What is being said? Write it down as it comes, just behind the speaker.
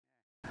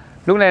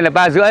Lúc này là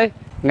 3:30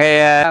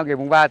 ngày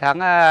mùng 3 tháng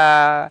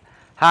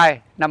 2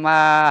 năm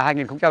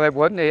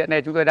 2024 thì hiện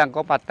nay chúng tôi đang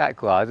có mặt tại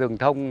cửa rừng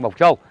thông Mộc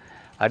Châu.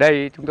 Ở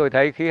đây chúng tôi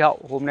thấy khí hậu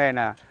hôm nay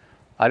là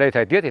ở đây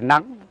thời tiết thì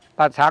nắng,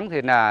 ban sáng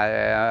thì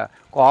là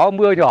có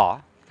mưa nhỏ.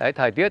 Đấy,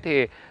 thời tiết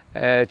thì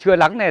chưa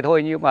nắng này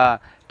thôi, nhưng mà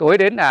tối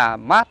đến là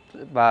mát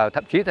và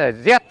thậm chí là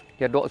rét,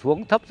 nhiệt độ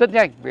xuống thấp rất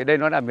nhanh vì đây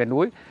nó là miền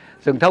núi.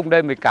 Rừng thông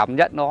đây mình cảm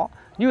nhận nó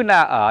như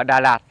là ở Đà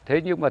Lạt,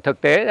 thế nhưng mà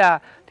thực tế ra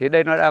thì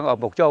đây nó đang ở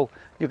Mộc Châu,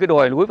 như cái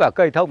đồi núi và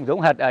cây thông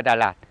giống hệt ở Đà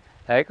Lạt.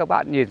 Đấy, các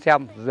bạn nhìn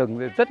xem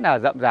rừng rất là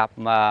rậm rạp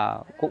mà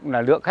cũng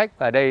là lượng khách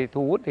vào đây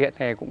thu hút hiện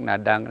nay cũng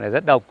đang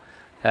rất đông.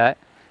 Đấy,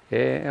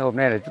 thế hôm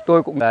nay là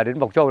tôi cũng đến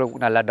Mộc Châu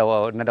cũng là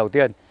lần đầu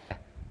tiên.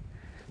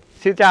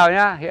 Xin chào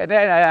nhá, hiện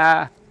nay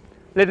là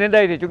lên đến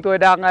đây thì chúng tôi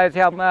đang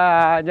xem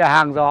nhà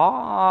hàng gió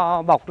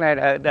mọc này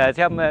để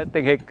xem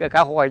tình hình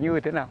cá hồi như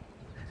thế nào.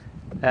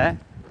 Đấy.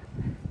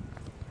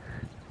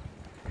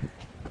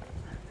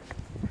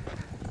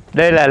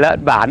 Đây là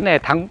lợn bản này,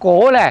 thắng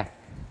cố này.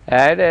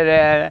 Đấy,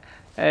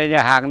 đây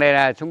nhà hàng này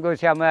là chúng tôi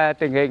xem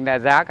tình hình là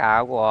giá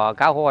cả của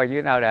cá hồi như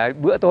thế nào để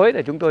bữa tối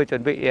để chúng tôi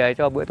chuẩn bị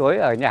cho bữa tối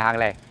ở nhà hàng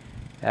này.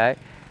 Đấy.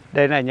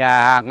 Đây là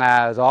nhà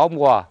hàng gió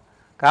mùa,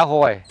 cá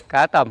hồi,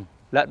 cá tầm,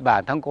 lợn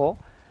bản thắng cố.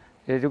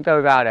 Thì chúng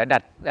tôi vào để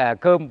đặt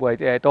cơm buổi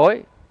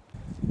tối.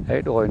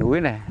 Đấy, đồi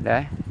núi này,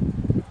 đấy.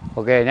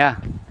 Ok nhá.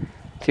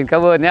 Xin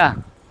cảm ơn nhá.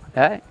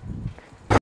 Đấy.